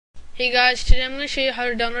Hey guys, today I'm going to show you how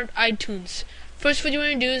to download iTunes. First, what you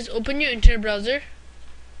want to do is open your internet browser.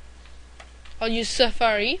 I'll use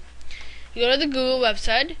Safari. You go to the Google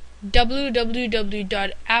website www.apple.com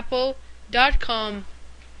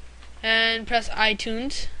and press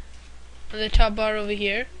iTunes on the top bar over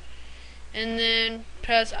here, and then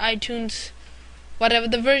press iTunes, whatever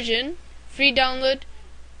the version, free download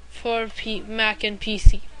for Mac and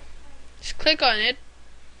PC. Just click on it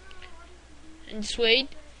and just wait.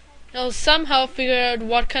 It'll somehow figure out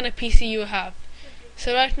what kind of PC you have.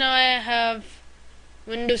 So right now I have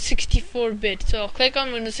Windows 64-bit. So I'll click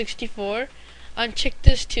on Windows 64, uncheck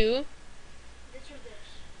this too.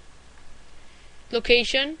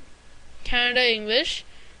 Location, Canada English,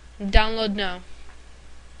 download now.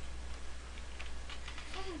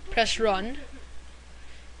 Press run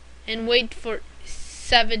and wait for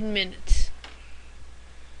 7 minutes.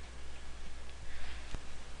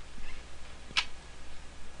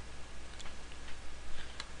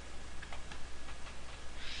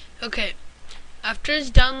 Okay, after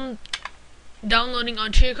it's downloading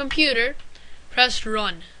onto your computer, press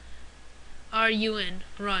run. R-U-N,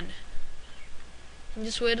 run. And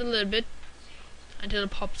just wait a little bit until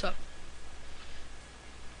it pops up.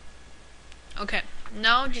 Okay,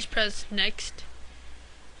 now just press next.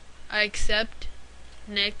 I accept,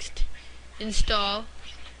 next, install,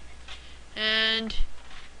 and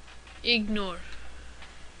ignore,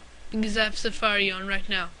 because I have Safari on right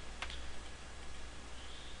now.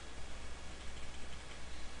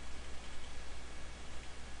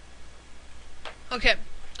 Okay,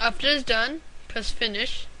 after it's done, press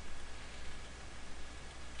finish.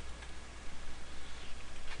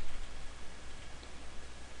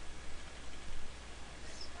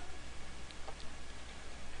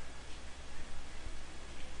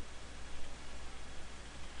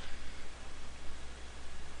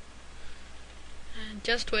 And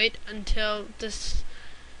just wait until this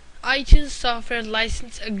iTunes software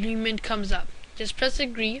license agreement comes up. Just press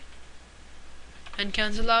agree and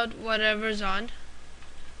cancel out whatever's on.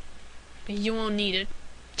 You won't need it,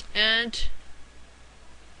 and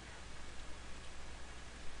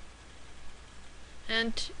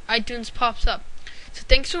iTunes pops up. So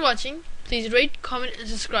thanks for watching. Please rate, comment, and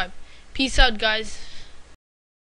subscribe. Peace out, guys.